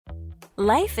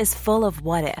Life is full of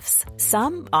what-ifs.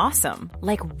 Some awesome,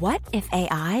 like what if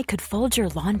AI could fold your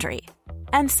laundry?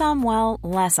 And some, well,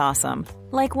 less awesome,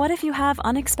 like what if you have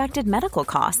unexpected medical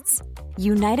costs?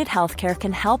 United Healthcare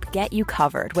can help get you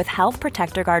covered with Health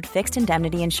Protector Guard fixed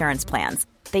indemnity insurance plans.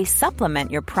 They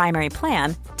supplement your primary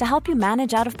plan to help you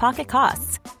manage out-of-pocket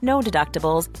costs. No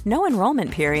deductibles, no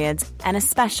enrollment periods, and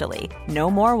especially no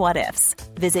more what-ifs.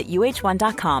 Visit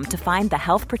uh1.com to find the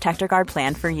Health Protector Guard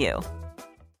plan for you.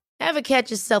 Ever catch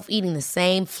yourself eating the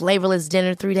same flavorless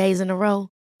dinner 3 days in a row?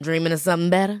 Dreaming of something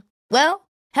better? Well,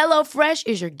 HelloFresh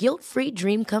is your guilt-free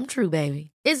dream come true, baby.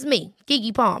 It's me,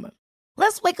 Keke Palmer.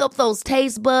 Let's wake up those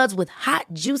taste buds with hot,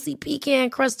 juicy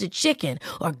pecan-crusted chicken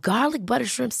or garlic butter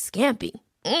shrimp scampi.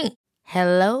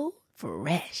 Hello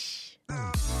Fresh.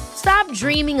 Stop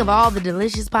dreaming of all the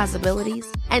delicious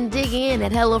possibilities and dig in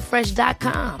at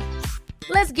HelloFresh.com.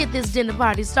 Let's get this dinner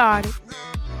party started.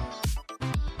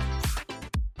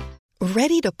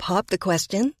 Ready to pop the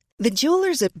question? The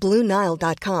jewelers at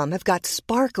BlueNile.com have got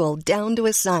sparkle down to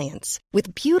a science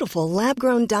with beautiful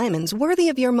lab-grown diamonds worthy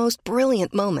of your most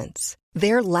brilliant moments.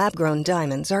 Their lab-grown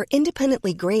diamonds are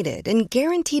independently graded and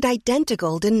guaranteed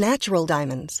identical to natural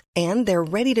diamonds, and they're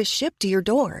ready to ship to your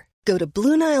door. Go to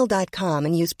BlueNile.com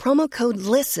and use promo code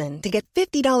LISTEN to get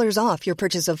 $50 off your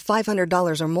purchase of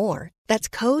 $500 or more. That's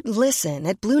code LISTEN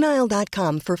at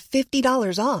BlueNile.com for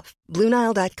 $50 off.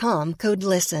 BlueNile.com, code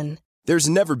LISTEN. There's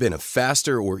never been a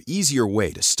faster or easier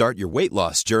way to start your weight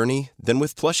loss journey than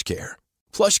with PlushCare.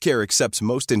 PlushCare accepts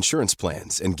most insurance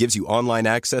plans and gives you online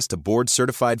access to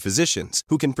board-certified physicians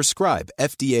who can prescribe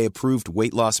FDA-approved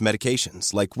weight loss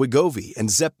medications like Wegovy and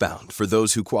Zepbound for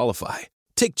those who qualify.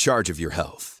 Take charge of your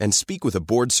health and speak with a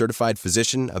board-certified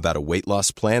physician about a weight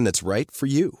loss plan that's right for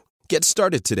you. Get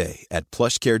started today at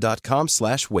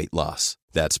plushcare.com/weight loss.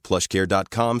 That's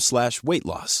plushcare.com/weight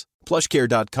loss.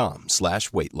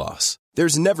 plushcare.com/weight loss.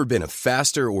 There's never been a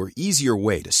faster or easier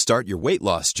way to start your weight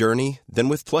loss journey than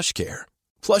with PlushCare.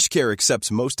 PlushCare accepts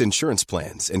most insurance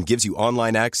plans and gives you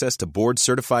online access to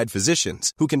board-certified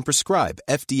physicians who can prescribe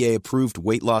FDA-approved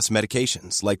weight loss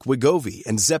medications like Wegovy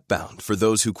and Zepbound for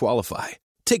those who qualify.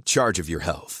 Take charge of your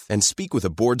health and speak with a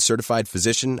board-certified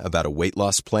physician about a weight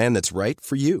loss plan that's right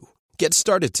for you. Get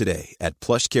started today at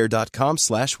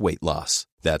plushcare.com/weight loss.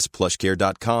 That's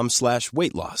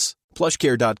plushcare.com/weight loss.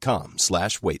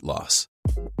 plushcare.com/weight loss.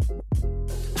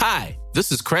 Hi,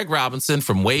 this is Craig Robinson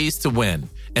from Ways to Win,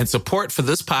 and support for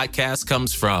this podcast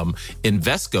comes from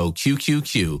Invesco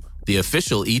QQQ, the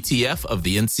official ETF of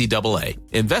the NCAA.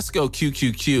 Invesco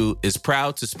QQQ is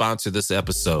proud to sponsor this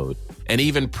episode, and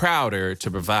even prouder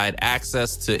to provide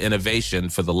access to innovation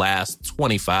for the last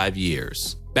 25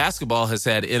 years. Basketball has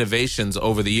had innovations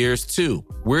over the years, too.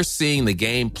 We're seeing the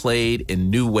game played in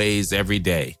new ways every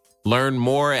day. Learn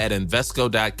more at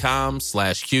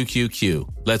Invesco.com/QQQ.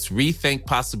 Let's rethink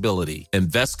possibility.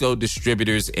 Invesco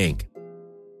Distributors, Inc.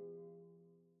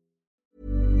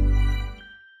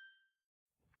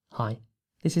 Hi,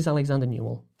 this is Alexander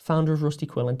Newell, founder of Rusty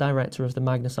Quill and director of the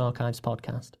Magnus Archives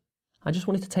podcast. I just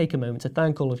wanted to take a moment to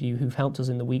thank all of you who've helped us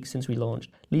in the weeks since we launched,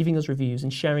 leaving us reviews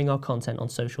and sharing our content on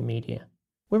social media.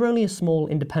 We're only a small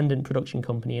independent production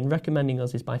company, and recommending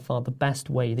us is by far the best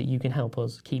way that you can help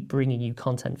us keep bringing you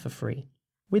content for free.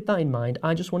 With that in mind,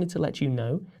 I just wanted to let you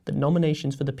know that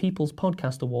nominations for the People's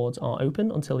Podcast Awards are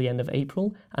open until the end of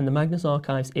April, and the Magnus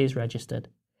Archives is registered.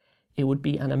 It would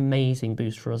be an amazing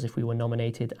boost for us if we were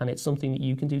nominated, and it's something that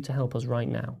you can do to help us right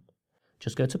now.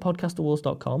 Just go to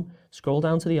podcastawards.com, scroll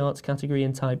down to the arts category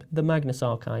and type The Magnus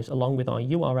Archives along with our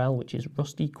URL, which is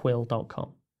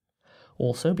rustyquill.com.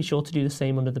 Also, be sure to do the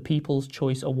same under the People's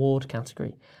Choice Award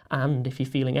category. And if you're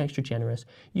feeling extra generous,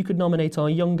 you could nominate our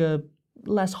younger,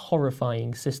 less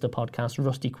horrifying sister podcast,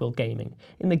 Rusty Quill Gaming,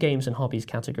 in the Games and Hobbies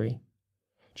category.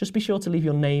 Just be sure to leave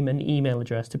your name and email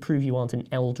address to prove you aren't an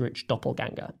eldritch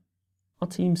doppelganger. Our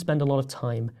team spend a lot of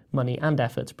time, money and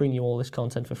effort to bring you all this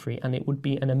content for free, and it would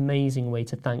be an amazing way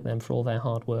to thank them for all their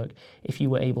hard work if you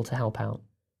were able to help out.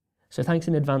 So thanks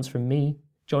in advance from me,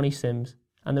 Johnny Sims,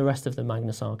 and the rest of the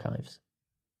Magnus Archives.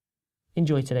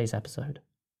 Enjoy today's episode.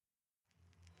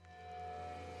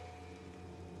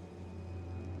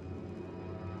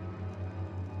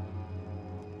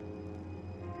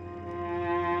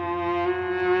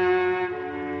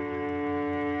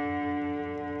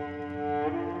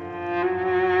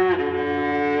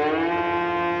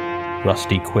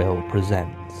 Rusty Quill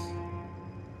presents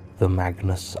The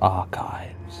Magnus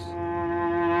Archives.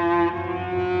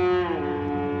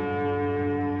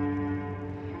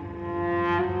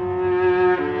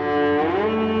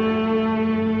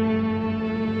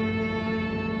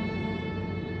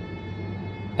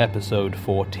 Episode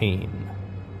 14,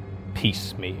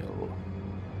 Piecemeal.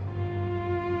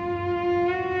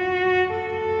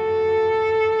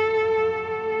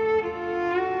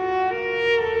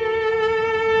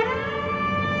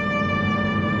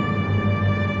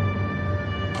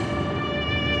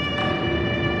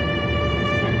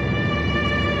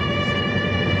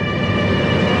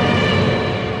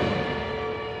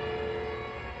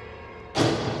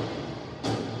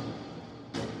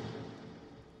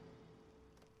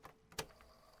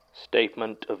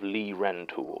 Statement of Lee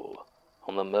Rentoul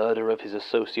on the murder of his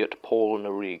associate Paul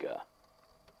Noriga.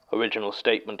 Original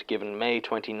statement given May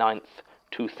 29th,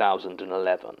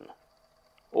 2011.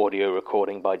 Audio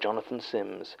recording by Jonathan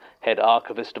Sims, Head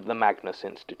Archivist of the Magnus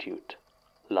Institute,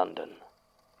 London.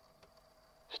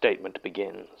 Statement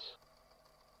begins.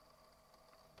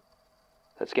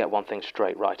 Let's get one thing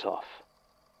straight right off.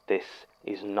 This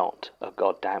is not a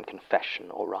goddamn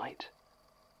confession, all right?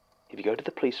 If you go to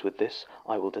the police with this,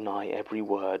 I will deny every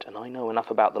word, and I know enough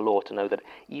about the law to know that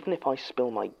even if I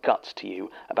spill my guts to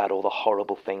you about all the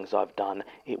horrible things I've done,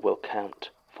 it will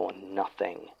count for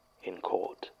nothing in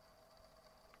court.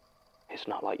 It's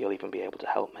not like you'll even be able to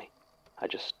help me.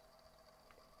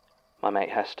 My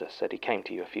mate Hester said he came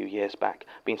to you a few years back,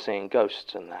 been seeing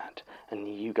ghosts and that,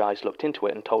 and you guys looked into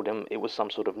it and told him it was some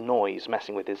sort of noise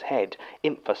messing with his head,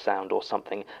 infrasound or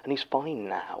something, and he's fine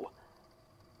now.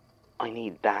 I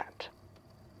need that.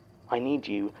 I need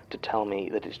you to tell me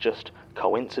that it's just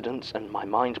coincidence and my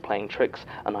mind playing tricks,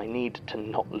 and I need to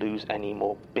not lose any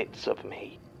more bits of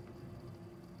me.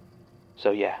 So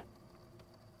yeah,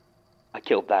 I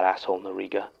killed that asshole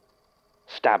Noriga,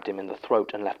 stabbed him in the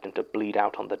throat and left him to bleed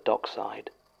out on the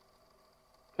dockside.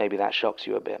 Maybe that shocks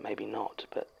you a bit, maybe not,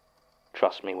 but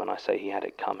trust me when I say he had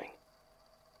it coming.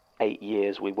 8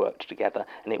 years we worked together,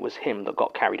 and it was him that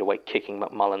got carried away kicking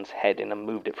McMullen's head in and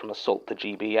moved it from assault to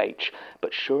GBH.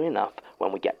 But sure enough,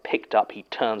 when we get picked up, he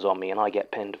turns on me and I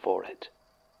get pinned for it.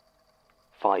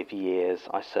 5 years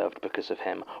I served because of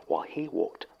him, while he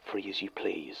walked free as you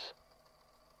please.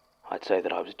 I'd say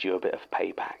that I was due a bit of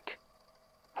payback,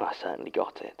 and I certainly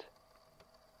got it.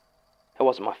 It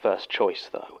wasn't my first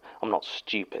choice, though. I'm not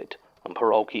stupid. And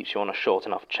parole keeps you on a short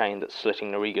enough chain that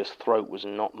slitting Noriga's throat was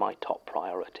not my top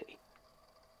priority.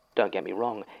 Don't get me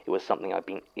wrong, it was something I'd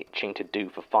been itching to do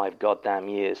for 5 goddamn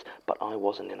years, but I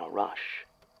wasn't in a rush.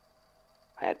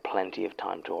 I had plenty of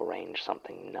time to arrange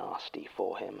something nasty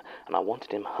for him, and I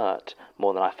wanted him hurt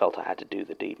more than I felt I had to do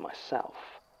the deed myself.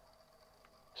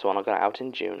 So when I got out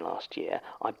in June last year,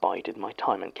 I bided my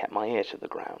time and kept my ear to the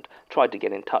ground, tried to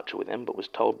get in touch with him, but was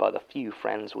told by the few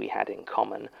friends we had in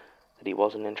common that he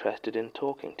wasn't interested in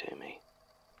talking to me.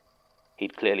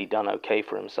 He'd clearly done okay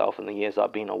for himself in the years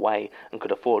I'd been away and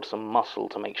could afford some muscle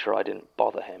to make sure I didn't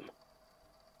bother him.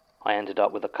 I ended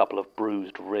up with a couple of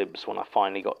bruised ribs when I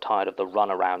finally got tired of the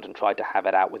runaround and tried to have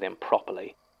it out with him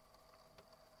properly.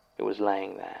 It was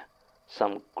laying there,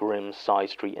 some grim side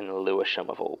street in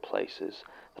Lewisham of all places,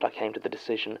 that I came to the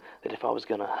decision that if I was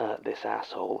going to hurt this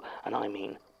asshole, and I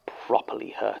mean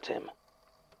properly hurt him,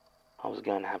 I was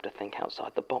going to have to think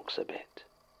outside the box a bit.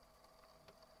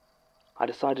 I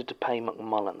decided to pay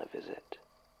McMullen a visit.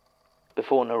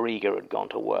 Before Noriga had gone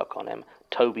to work on him,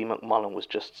 Toby McMullen was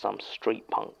just some street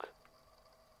punk.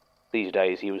 These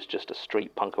days he was just a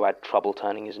street punk who had trouble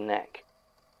turning his neck.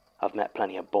 I've met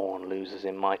plenty of born losers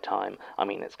in my time. I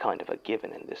mean, it's kind of a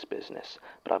given in this business,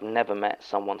 but I've never met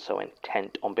someone so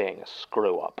intent on being a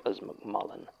screw-up as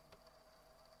McMullen.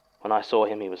 When I saw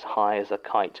him, he was high as a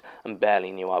kite and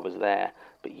barely knew I was there,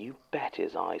 but you bet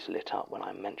his eyes lit up when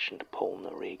I mentioned Paul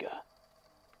Noriga.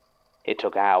 It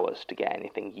took hours to get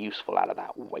anything useful out of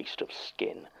that waste of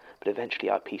skin, but eventually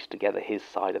I pieced together his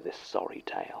side of this sorry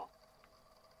tale.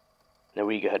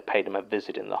 Noriga had paid him a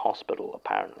visit in the hospital,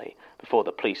 apparently, before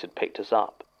the police had picked us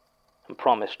up, and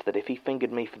promised that if he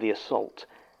fingered me for the assault,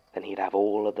 then he'd have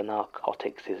all of the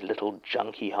narcotics his little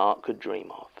junky heart could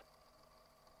dream of.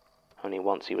 Only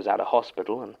once he was out of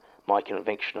hospital and my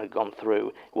conviction had gone through,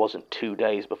 it wasn't 2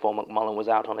 days before McMullen was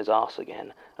out on his arse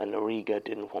again, and Noriga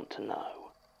didn't want to know.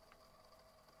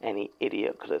 Any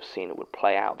idiot could have seen it would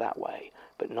play out that way,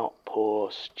 but not poor,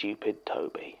 stupid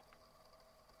Toby.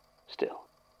 Still,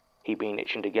 he'd been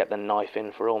itching to get the knife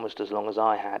in for almost as long as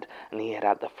I had, and he had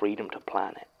had the freedom to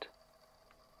plan it.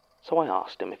 So I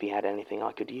asked him if he had anything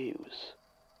I could use.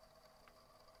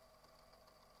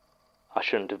 I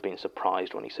shouldn't have been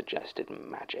surprised when he suggested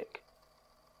magic.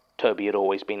 Toby had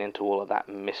always been into all of that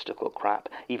mystical crap,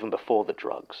 even before the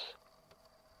drugs.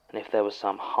 And if there was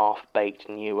some half-baked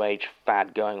New Age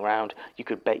fad going round, you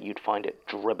could bet you'd find it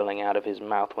dribbling out of his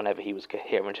mouth whenever he was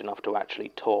coherent enough to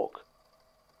actually talk.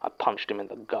 I punched him in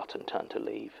the gut and turned to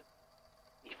leave.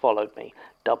 He followed me,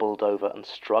 doubled over and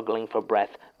struggling for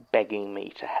breath, begging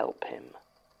me to help him.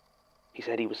 He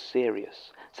said he was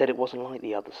serious, said it wasn't like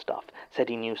the other stuff, said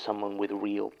he knew someone with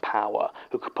real power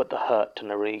who could put the hurt to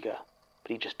Noriga,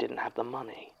 but he just didn't have the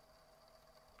money.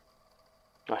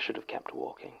 I should have kept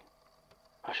walking.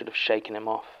 I should have shaken him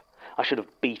off. I should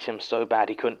have beat him so bad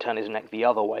he couldn't turn his neck the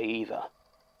other way either.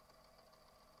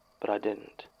 But I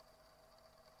didn't.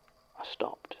 I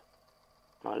stopped,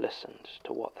 and I listened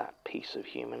to what that piece of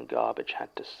human garbage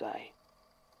had to say.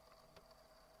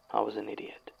 I was an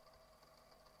idiot.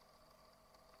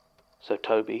 So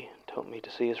Toby took me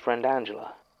to see his friend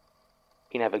Angela.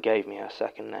 He never gave me her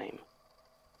second name.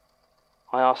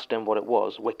 I asked him what it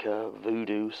was, Wicca,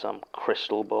 voodoo, some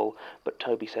crystal ball, but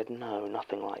Toby said no,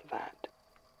 nothing like that.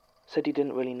 Said he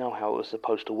didn't really know how it was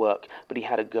supposed to work, but he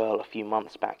had a girl a few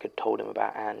months back had told him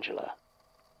about Angela.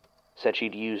 Said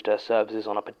she'd used her services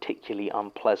on a particularly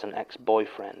unpleasant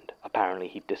ex-boyfriend. Apparently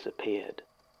he'd disappeared,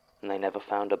 and they never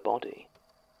found a body.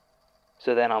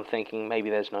 So then I'm thinking maybe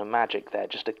there's no magic there,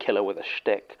 just a killer with a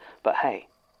shtick. But hey,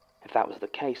 if that was the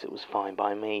case, it was fine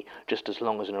by me, just as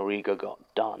long as Noriga got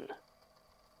done.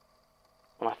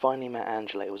 When I finally met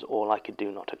Angela, it was all I could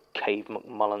do not to cave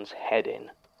McMullen's head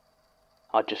in.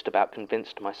 I'd just about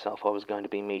convinced myself I was going to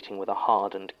be meeting with a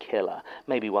hardened killer,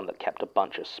 maybe one that kept a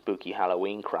bunch of spooky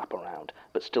Halloween crap around,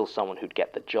 but still someone who'd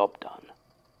get the job done.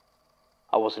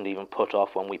 I wasn't even put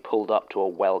off when we pulled up to a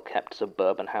well-kept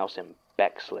suburban house in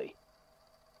Bexley.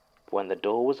 When the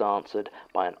door was answered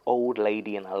by an old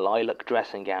lady in a lilac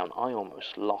dressing gown, I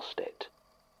almost lost it.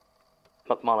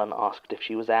 McMullen asked if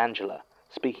she was Angela,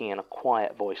 speaking in a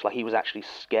quiet voice, like he was actually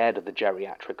scared of the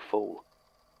geriatric fool.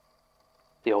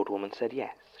 The old woman said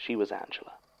yes, she was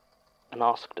Angela, and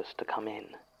asked us to come in.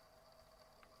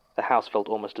 The house felt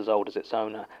almost as old as its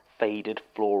owner, faded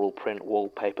floral print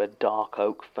wallpaper, dark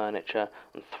oak furniture,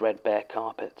 and threadbare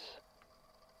carpets.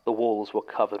 The walls were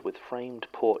covered with framed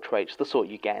portraits, the sort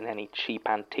you get in any cheap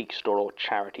antique store or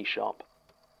charity shop.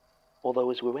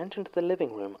 Although as we went into the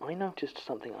living room, I noticed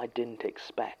something I didn't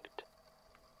expect.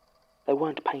 They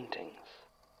weren't paintings.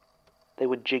 They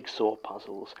were jigsaw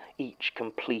puzzles, each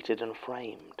completed and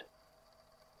framed.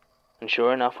 And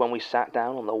sure enough, when we sat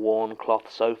down on the worn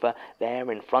cloth sofa,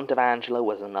 there in front of Angela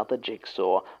was another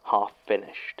jigsaw, half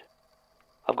finished.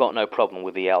 I've got no problem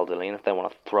with the elderly, and if they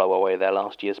want to throw away their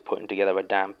last years putting together a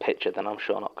damn picture, then I'm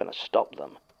sure not going to stop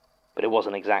them. But it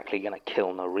wasn't exactly going to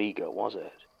kill Noriga, was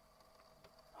it?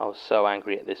 I was so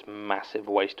angry at this massive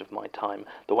waste of my time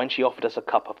that when she offered us a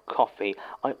cup of coffee,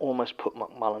 I almost put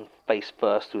McMullen face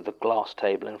first through the glass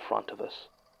table in front of us.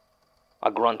 I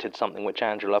grunted something which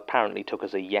Angela apparently took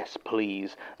as a yes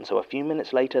please, and so a few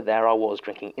minutes later there I was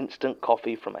drinking instant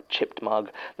coffee from a chipped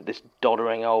mug that this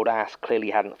doddering old ass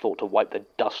clearly hadn't thought to wipe the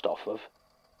dust off of.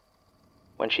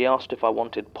 When she asked if I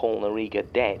wanted Paul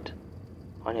Noriga dead,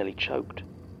 I nearly choked.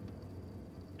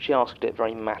 She asked it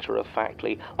very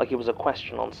matter-of-factly, like it was a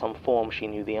question on some form she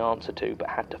knew the answer to but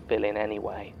had to fill in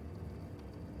anyway.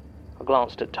 I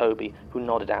glanced at Toby, who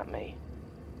nodded at me,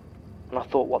 and I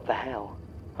thought, what the hell?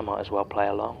 I might as well play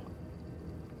along.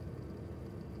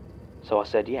 So I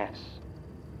said yes.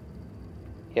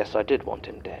 Yes, I did want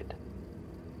him dead.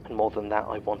 And more than that,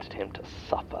 I wanted him to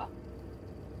suffer.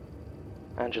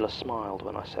 Angela smiled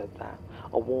when I said that,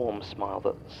 a warm smile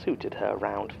that suited her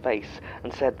round face,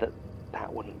 and said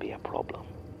that wouldn't be a problem.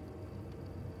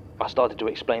 I started to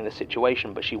explain the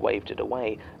situation, but she waved it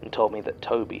away and told me that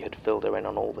Toby had filled her in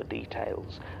on all the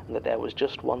details, and that there was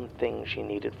just one thing she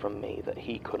needed from me that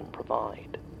he couldn't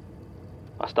provide.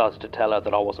 I started to tell her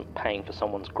that I wasn't paying for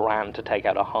someone's grand to take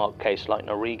out a hard case like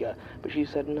Noriga, but she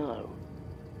said no.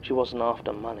 She wasn't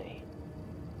after money.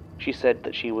 She said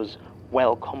that she was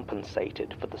well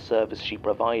compensated for the service she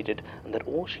provided, and that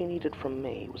all she needed from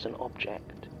me was an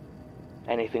object.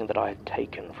 Anything that I had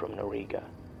taken from Noriga.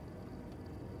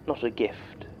 Not a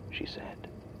gift, she said,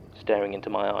 staring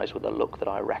into my eyes with a look that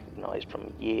I recognized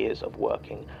from years of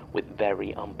working with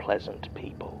very unpleasant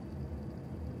people.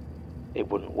 It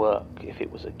wouldn't work if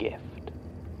it was a gift.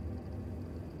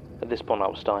 At this point I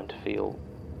was starting to feel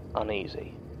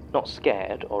uneasy. Not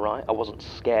scared, all right? I wasn't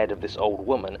scared of this old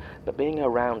woman, but being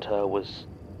around her was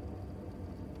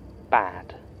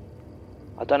bad.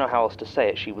 I don't know how else to say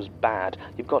it. She was bad.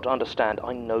 You've got to understand,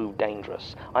 I know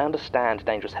dangerous. I understand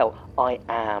dangerous. Hell, I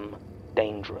am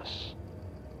dangerous.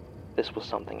 This was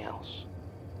something else.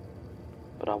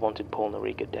 But I wanted Paul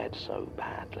Noriga dead so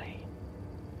badly.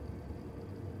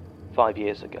 5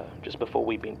 years ago, just before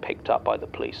we'd been picked up by the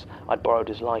police, I'd borrowed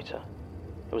his lighter.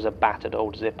 It was a battered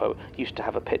old Zippo, used to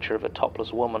have a picture of a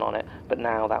topless woman on it, but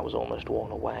now that was almost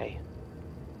worn away.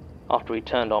 After he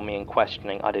turned on me in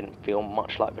questioning, I didn't feel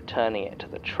much like returning it to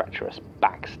the treacherous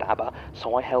backstabber,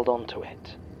 so I held on to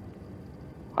it.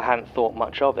 I hadn't thought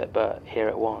much of it, but here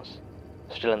it was,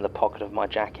 still in the pocket of my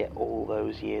jacket all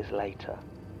those years later.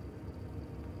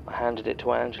 I handed it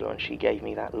to Angela and she gave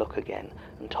me that look again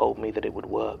and told me that it would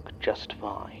work just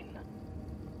fine.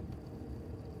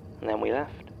 And then we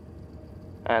left.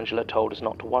 Angela told us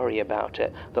not to worry about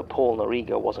it, that Paul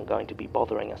Noriga wasn't going to be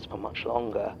bothering us for much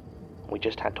longer. We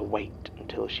just had to wait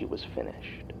until she was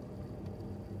finished.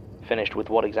 Finished with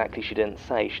what exactly she didn't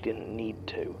say. She didn't need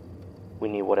to. We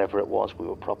knew whatever it was, we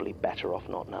were probably better off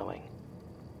not knowing.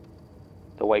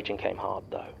 The waiting came hard,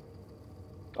 though.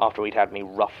 After he'd had me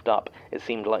roughed up, it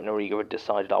seemed like Noriga had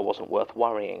decided I wasn't worth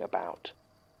worrying about.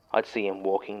 I'd see him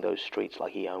walking those streets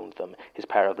like he owned them, his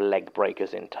pair of leg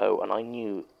breakers in tow, and I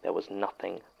knew there was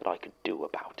nothing that I could do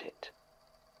about it.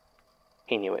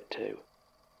 He knew it too.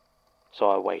 So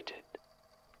I waited.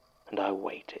 And I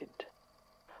waited.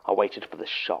 I waited for the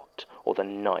shot, or the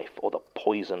knife, or the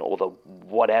poison, or the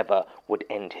whatever would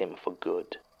end him for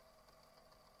good.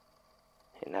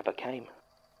 It never came.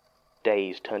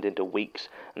 Days turned into weeks,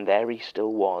 and there he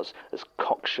still was, as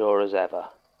cocksure as ever.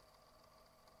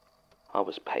 I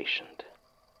was patient.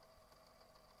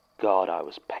 God, I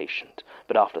was patient,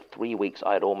 but after 3 weeks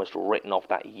I had almost written off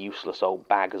that useless old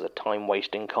bag as a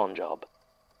time-wasting con job.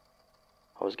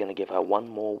 I was going to give her one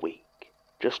more week.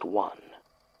 Just one.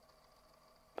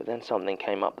 But then something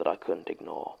came up that I couldn't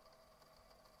ignore.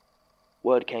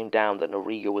 Word came down that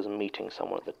Noriga was meeting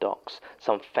someone at the docks,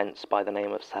 some fence by the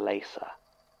name of Salesa.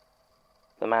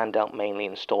 The man dealt mainly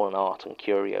in stolen art and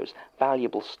curios,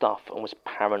 valuable stuff, and was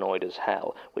paranoid as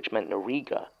hell, which meant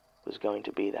Noriga was going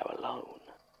to be there alone.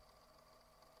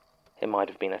 It might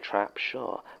have been a trap,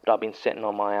 sure, but I'd been sitting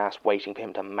on my ass waiting for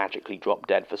him to magically drop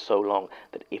dead for so long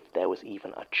that if there was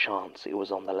even a chance it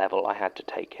was on the level, I had to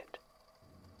take it.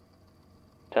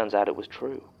 Turns out it was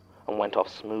true, and went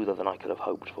off smoother than I could have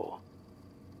hoped for.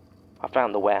 I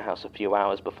found the warehouse a few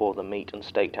hours before the meet and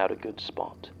staked out a good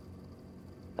spot.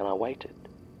 Then I waited.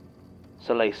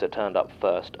 Salesa turned up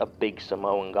first, a big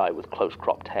Samoan guy with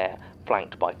close-cropped hair,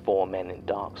 flanked by 4 men in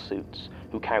dark suits,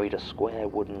 who carried a square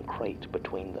wooden crate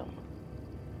between them.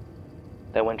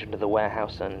 They went into the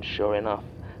warehouse and, sure enough,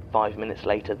 5 minutes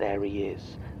later there he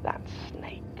is, that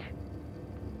snake.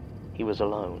 He was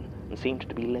alone and seemed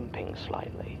to be limping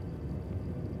slightly.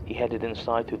 He headed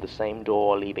inside through the same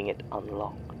door, leaving it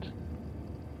unlocked.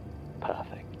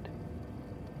 Perfect.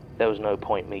 There was no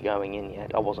point me going in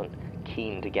yet. I wasn't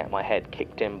keen to get my head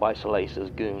kicked in by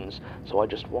Salesa's goons, so I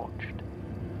just watched,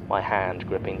 my hand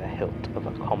gripping the hilt of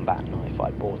a combat knife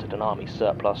I bought at an army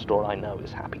surplus store I know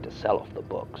is happy to sell off the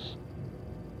books.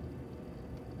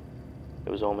 It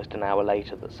was almost an hour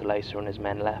later that Salesa and his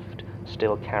men left,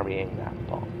 still carrying that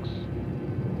box.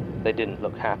 They didn't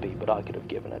look happy, but I could have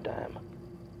given a damn.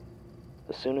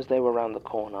 As soon as they were round the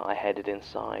corner, I headed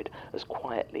inside as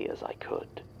quietly as I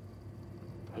could.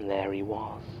 And there he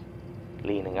was,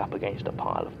 leaning up against a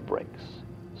pile of bricks,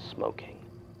 smoking.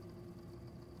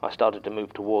 I started to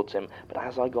move towards him, but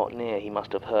as I got near, he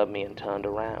must have heard me and turned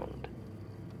around.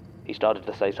 He started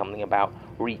to say something about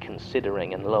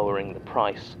reconsidering and lowering the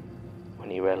price, when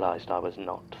he realized I was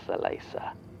not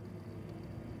Salesa.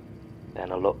 Then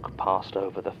a look passed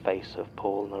over the face of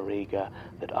Paul Noriga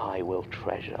that I will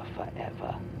treasure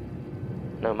forever.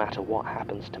 No matter what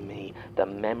happens to me, the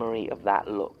memory of that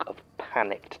look of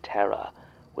panicked terror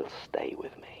will stay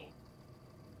with me.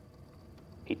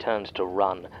 He turned to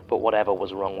run, but whatever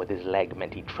was wrong with his leg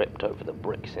meant he tripped over the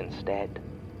bricks instead.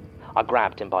 I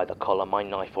grabbed him by the collar, my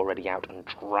knife already out, and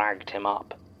dragged him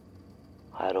up.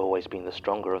 I had always been the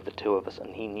stronger of the two of us,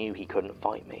 and he knew he couldn't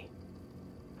fight me.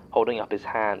 Holding up his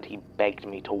hand, he begged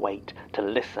me to wait, to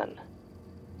listen.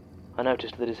 I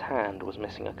noticed that his hand was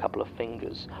missing a couple of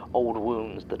fingers, old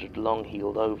wounds that had long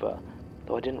healed over,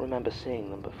 though I didn't remember seeing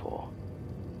them before.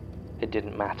 It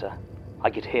didn't matter. I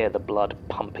could hear the blood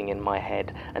pumping in my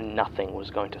head, and nothing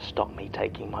was going to stop me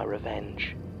taking my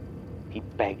revenge. He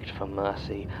begged for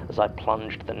mercy as I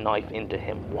plunged the knife into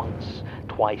him once,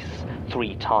 twice,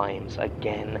 3 times,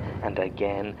 again and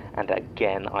again and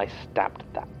again. I stabbed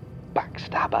that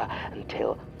backstabber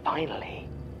until, finally,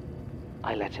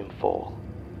 I let him fall.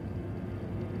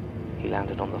 He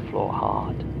landed on the floor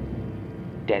hard,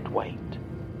 dead weight,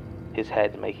 his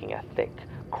head making a thick,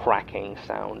 cracking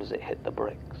sound as it hit the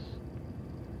bricks,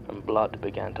 and blood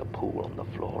began to pool on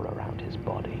the floor around his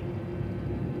body.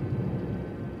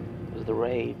 As the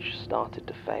rage started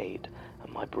to fade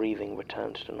and my breathing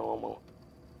returned to normal,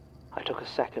 I took a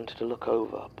second to look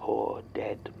over poor,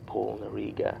 dead Paul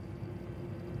Noriga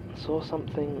and saw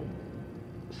something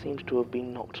that seemed to have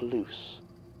been knocked loose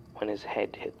when his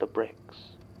head hit the bricks.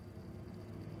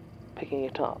 Picking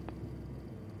it up,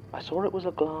 I saw it was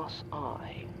a glass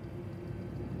eye.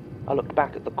 I looked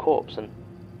back at the corpse, and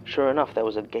sure enough, there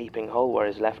was a gaping hole where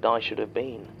his left eye should have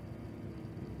been.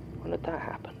 When had that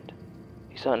happened?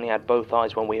 He certainly had both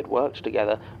eyes when we had worked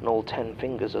together, and all 10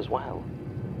 fingers as well.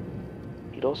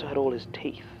 He'd also had all his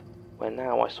teeth, where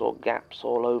now I saw gaps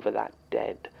all over that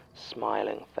dead,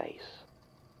 smiling face.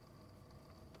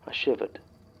 I shivered,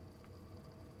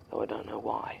 though I don't know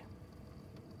why.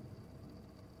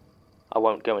 I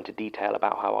won't go into detail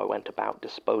about how I went about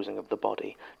disposing of the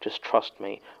body. Just trust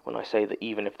me when I say that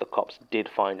even if the cops did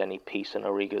find any piece in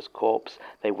Origa's corpse,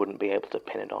 they wouldn't be able to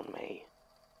pin it on me.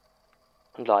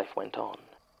 And life went on.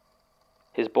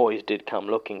 His boys did come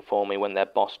looking for me when their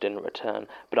boss didn't return,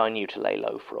 but I knew to lay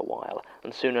low for a while,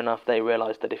 and soon enough they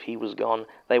realized that if he was gone,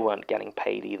 they weren't getting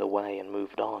paid either way and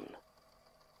moved on.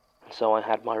 And so I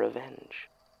had my revenge.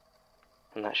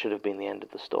 And that should have been the end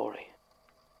of the story.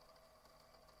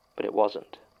 But it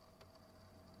wasn't.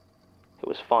 It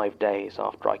was 5 days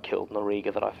after I killed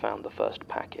Noriga that I found the first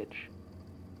package.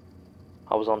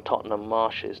 I was on Tottenham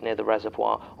Marshes, near the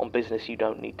reservoir, on business you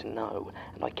don't need to know,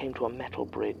 and I came to a metal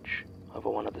bridge over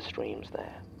one of the streams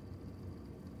there.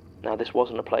 Now, this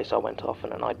wasn't a place I went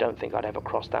often, and I don't think I'd ever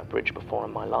crossed that bridge before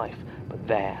in my life, but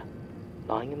there,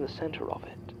 lying in the center of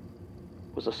it,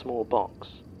 was a small box.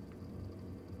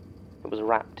 It was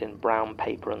wrapped in brown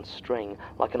paper and string,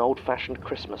 like an old-fashioned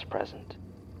Christmas present,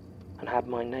 and had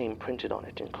my name printed on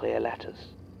it in clear letters.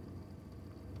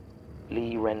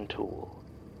 Lee Rentoul,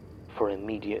 for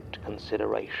immediate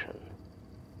consideration.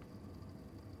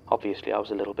 Obviously, I was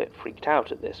a little bit freaked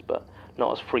out at this, but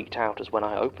not as freaked out as when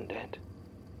I opened it.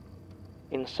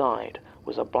 Inside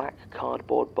was a black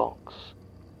cardboard box,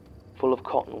 full of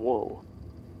cotton wool,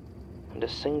 and a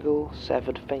single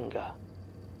severed finger.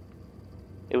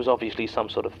 It was obviously some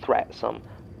sort of threat. Some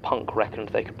punk reckoned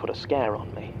they could put a scare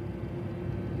on me.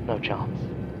 No chance.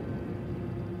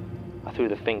 I threw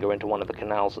the finger into one of the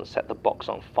canals and set the box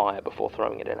on fire before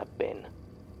throwing it in a bin.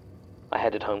 I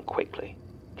headed home quickly,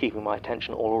 keeping my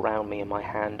attention all around me and my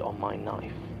hand on my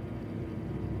knife.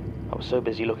 I was so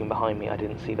busy looking behind me I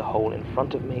didn't see the hole in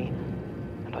front of me,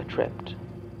 and I tripped.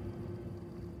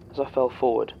 As I fell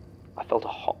forward, I felt a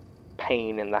hot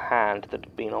pain in the hand that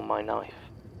had been on my knife.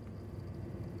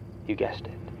 You guessed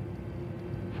it.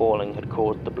 Falling had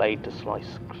caused the blade to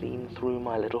slice clean through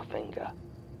my little finger.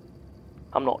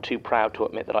 I'm not too proud to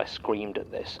admit that I screamed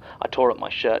at this. I tore up my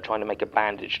shirt trying to make a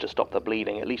bandage to stop the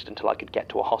bleeding, at least until I could get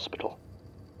to a hospital.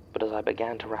 But as I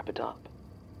began to wrap it up,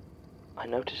 I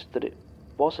noticed that it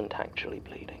wasn't actually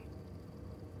bleeding.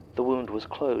 The wound was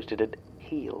closed. It had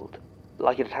healed,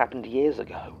 like it had happened years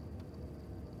ago.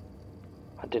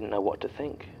 I didn't know what to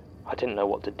think. I didn't know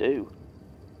what to do.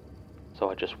 So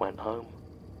I just went home.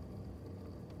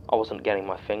 I wasn't getting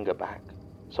my finger back,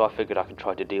 so I figured I could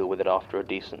try to deal with it after a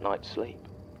decent night's sleep.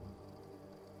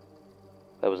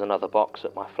 There was another box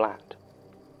at my flat.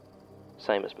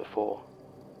 Same as before.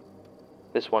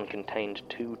 This one contained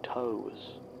 2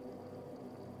 toes.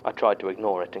 I tried to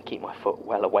ignore it and keep my foot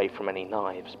well away from any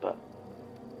knives, but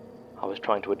I was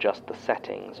trying to adjust the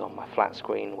settings on my flat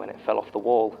screen when it fell off the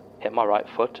wall, hit my right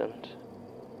foot, and,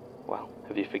 well,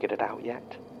 have you figured it out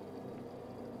yet?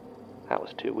 That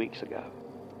was 2 weeks ago.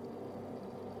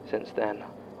 Since then,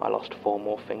 I lost 4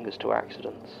 more fingers to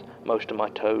accidents, most of my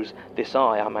toes. This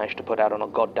eye I managed to put out on a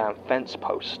goddamn fence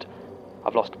post.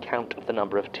 I've lost count of the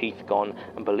number of teeth gone,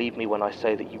 and believe me when I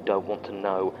say that you don't want to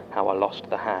know how I lost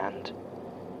the hand.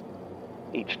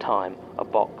 Each time, a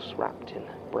box wrapped in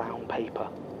brown paper.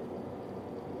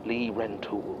 Lee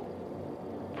Rentoul,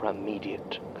 for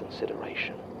immediate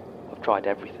consideration. I've tried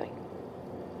everything.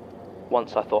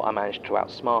 Once I thought I managed to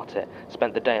outsmart it,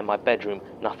 spent the day in my bedroom,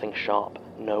 nothing sharp,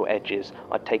 no edges.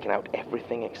 I'd taken out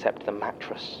everything except the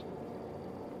mattress.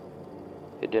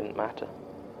 It didn't matter.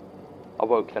 I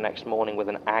woke the next morning with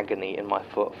an agony in my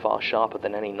foot far sharper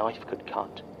than any knife could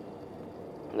cut,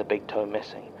 and the big toe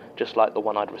missing, just like the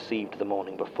one I'd received the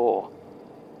morning before.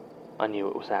 I knew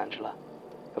it was Angela.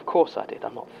 Of course I did,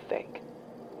 I'm not thick.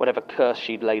 Whatever curse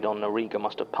she'd laid on Noriga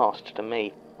must have passed to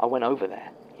me. I went over there,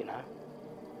 you know.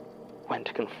 Went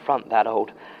to confront that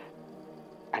old...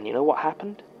 And you know what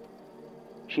happened?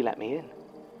 She let me in.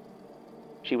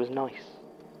 She was nice,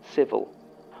 civil,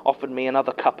 offered me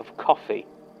another cup of coffee.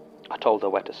 I told her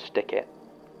where to stick it.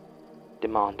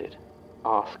 Demanded,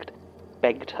 asked,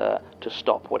 begged her to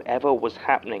stop whatever was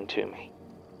happening to me.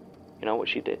 You know what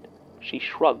she did? She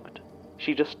shrugged.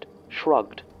 She just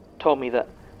shrugged. Told me that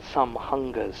some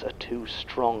hungers are too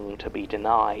strong to be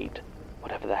denied,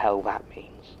 whatever the hell that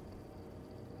means.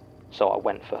 So I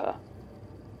went for her.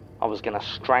 I was going to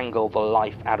strangle the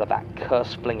life out of that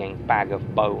curse-flinging bag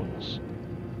of bones.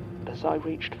 But as I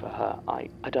reached for her, I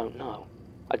don't know.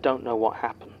 I don't know what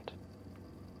happened.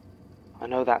 I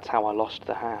know that's how I lost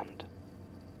the hand.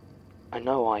 I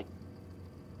know I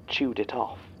chewed it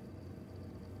off.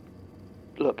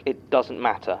 Look, it doesn't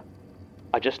matter.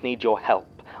 I just need your help.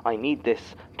 I need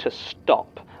this to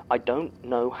stop. I don't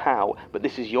know how, but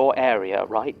this is your area,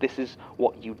 right? This is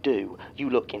what you do. You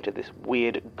look into this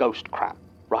weird ghost crap,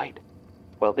 right?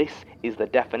 Well, this is the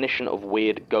definition of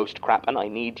weird ghost crap, and I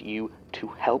need you to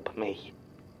help me.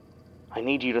 I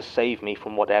need you to save me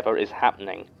from whatever is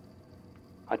happening.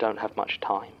 I don't have much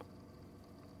time.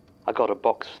 I got a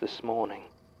box this morning,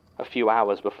 a few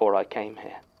hours before I came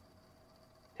here.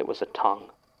 It was a tongue.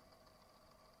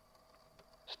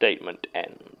 Statement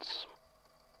ends.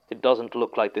 It doesn't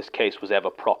look like this case was ever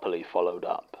properly followed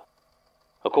up.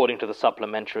 According to the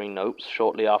supplementary notes,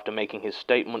 shortly after making his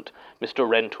statement, Mr.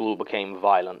 Rentoul became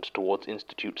violent towards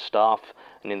Institute staff,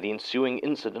 and in the ensuing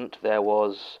incident there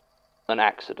was an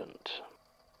accident.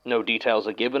 No details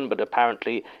are given, but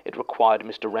apparently it required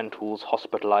Mr. Rentoul's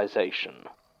hospitalization.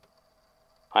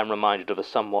 I'm reminded of a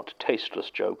somewhat tasteless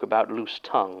joke about loose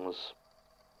tongues.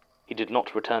 He did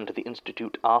not return to the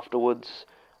Institute afterwards,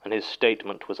 and his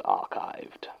statement was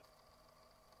archived.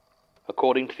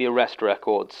 According to the arrest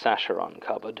records Sasha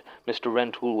uncovered, Mr.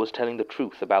 Rentoul was telling the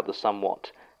truth about the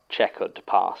somewhat checkered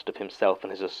past of himself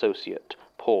and his associate,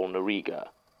 Paul Noriga,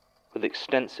 with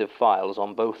extensive files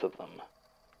on both of them.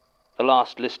 The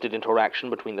last listed interaction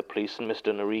between the police and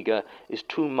Mr. Noriga is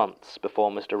 2 months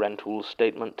before Mr. Rentoul's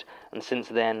statement, and since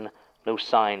then no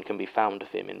sign can be found of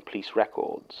him in police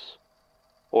records,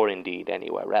 or indeed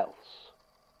anywhere else.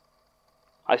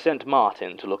 I sent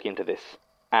Martin to look into this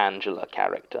Angela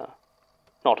character.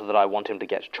 Not that I want him to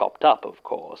get chopped up, of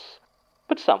course,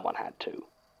 but someone had to.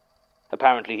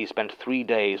 Apparently he spent 3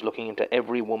 days looking into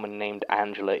every woman named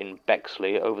Angela in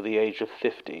Bexley over the age of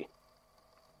 50.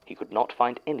 He could not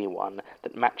find anyone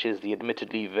that matches the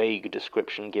admittedly vague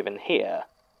description given here,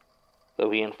 though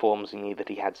he informs me that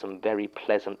he had some very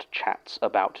pleasant chats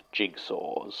about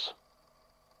jigsaws.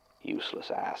 Useless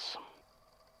ass.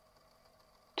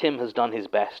 Tim has done his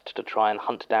best to try and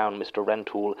hunt down Mr.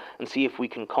 Rentoul and see if we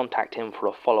can contact him for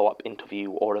a follow-up interview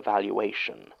or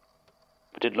evaluation,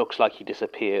 but it looks like he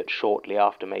disappeared shortly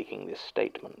after making this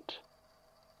statement.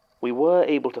 We were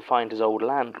able to find his old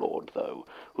landlord, though,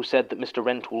 who said that Mr.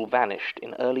 Rentoul vanished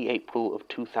in early April of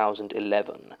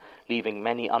 2011, leaving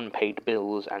many unpaid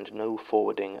bills and no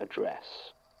forwarding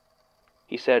address.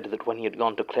 He said that when he had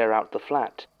gone to clear out the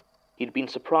flat, he'd been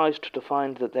surprised to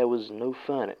find that there was no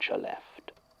furniture left.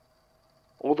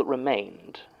 All that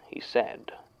remained, he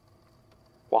said,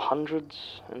 were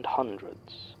hundreds and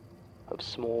hundreds of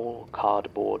small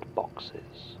cardboard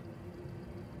boxes.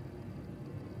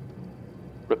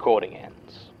 Recording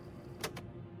ends.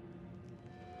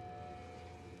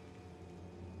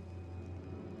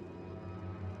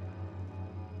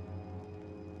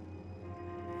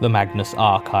 The Magnus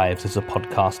Archives is a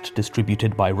podcast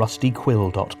distributed by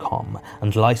rustyquill.com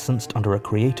and licensed under a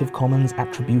Creative Commons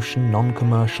Attribution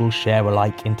Non-Commercial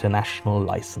Share-alike International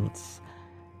license.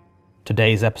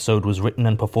 Today's episode was written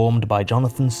and performed by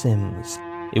Jonathan Sims.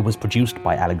 It was produced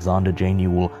by Alexander J.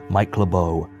 Newell, Mike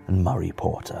LeBeau, and Murray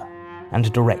Porter,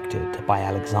 and directed by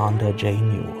Alexander J.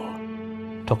 Newell.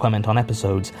 To comment on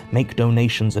episodes, make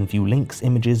donations, and view links,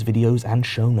 images, videos, and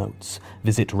show notes,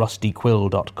 visit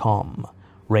rustyquill.com.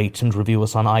 Rate and review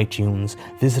us on iTunes,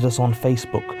 visit us on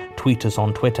Facebook, tweet us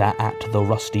on Twitter @The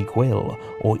Rusty Quill,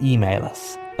 or email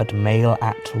us at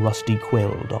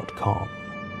mail@rustyquill.com.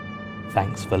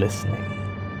 Thanks for listening.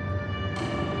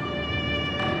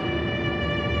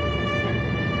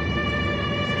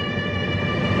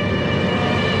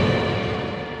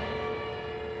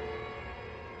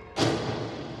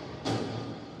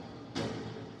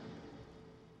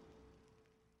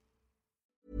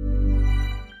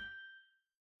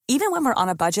 Even when we're on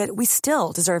a budget, we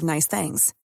still deserve nice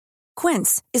things.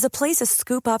 Quince is a place to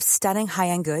scoop up stunning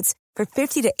high-end goods for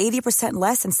 50 to 80%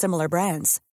 less than similar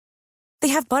brands. They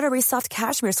have buttery soft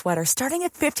cashmere sweaters starting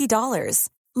at $50,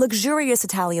 luxurious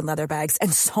Italian leather bags,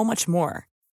 and so much more.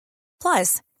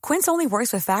 Plus, Quince only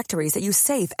works with factories that use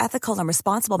safe, ethical, and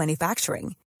responsible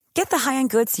manufacturing. Get the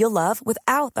high-end goods you'll love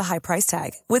without the high price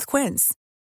tag with Quince.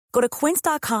 Go to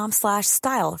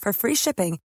quince.com/style for free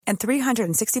shipping and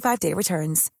 365-day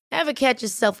returns. Ever catch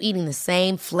yourself eating the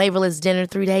same flavorless dinner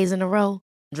 3 days in a row?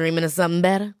 Dreaming of something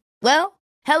better? Well,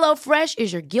 HelloFresh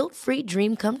is your guilt-free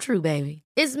dream come true, baby.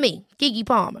 It's me, Keke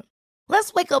Palmer.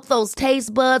 Let's wake up those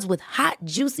taste buds with hot,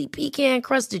 juicy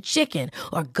pecan-crusted chicken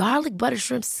or garlic butter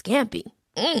shrimp scampi.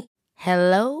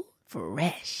 Hello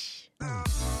Fresh.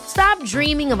 Stop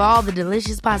dreaming of all the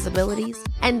delicious possibilities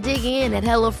and dig in at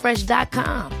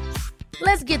HelloFresh.com.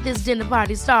 Let's get this dinner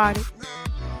party started.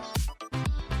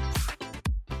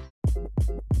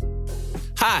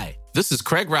 Hi, this is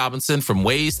Craig Robinson from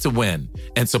Ways to Win,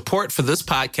 and support for this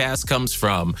podcast comes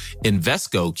from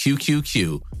Invesco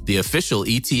QQQ, the official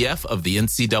ETF of the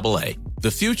NCAA.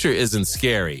 The future isn't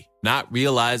scary. Not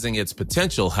realizing its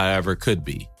potential, however, could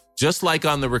be. Just like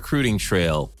on the recruiting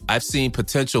trail, I've seen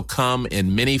potential come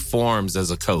in many forms as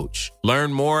a coach.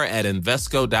 Learn more at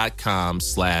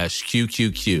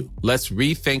Invesco.com/QQQ. Let's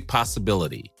rethink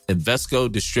possibility.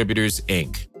 Invesco Distributors,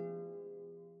 Inc.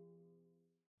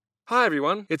 Hi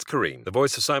everyone, it's Kareem, the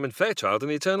voice of Simon Fairchild in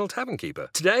The Eternal Tavern Keeper.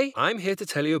 Today, I'm here to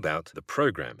tell you about The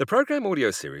Program. The Program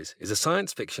audio series is a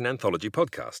science fiction anthology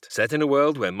podcast set in a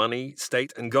world where money,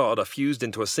 state, and God are fused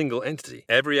into a single entity.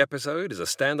 Every episode is a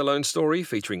standalone story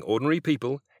featuring ordinary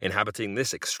people inhabiting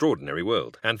this extraordinary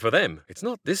world. And for them, it's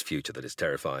not this future that is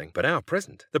terrifying, but our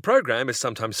present. The Program is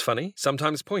sometimes funny,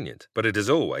 sometimes poignant, but it is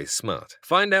always smart.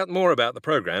 Find out more about The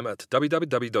Program at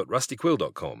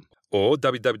www.rustyquill.com. or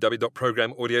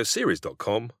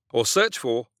www.programaudioseries.com, or search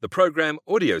for The Program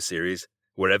Audio Series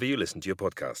wherever you listen to your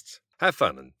podcasts. Have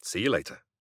fun and see you later.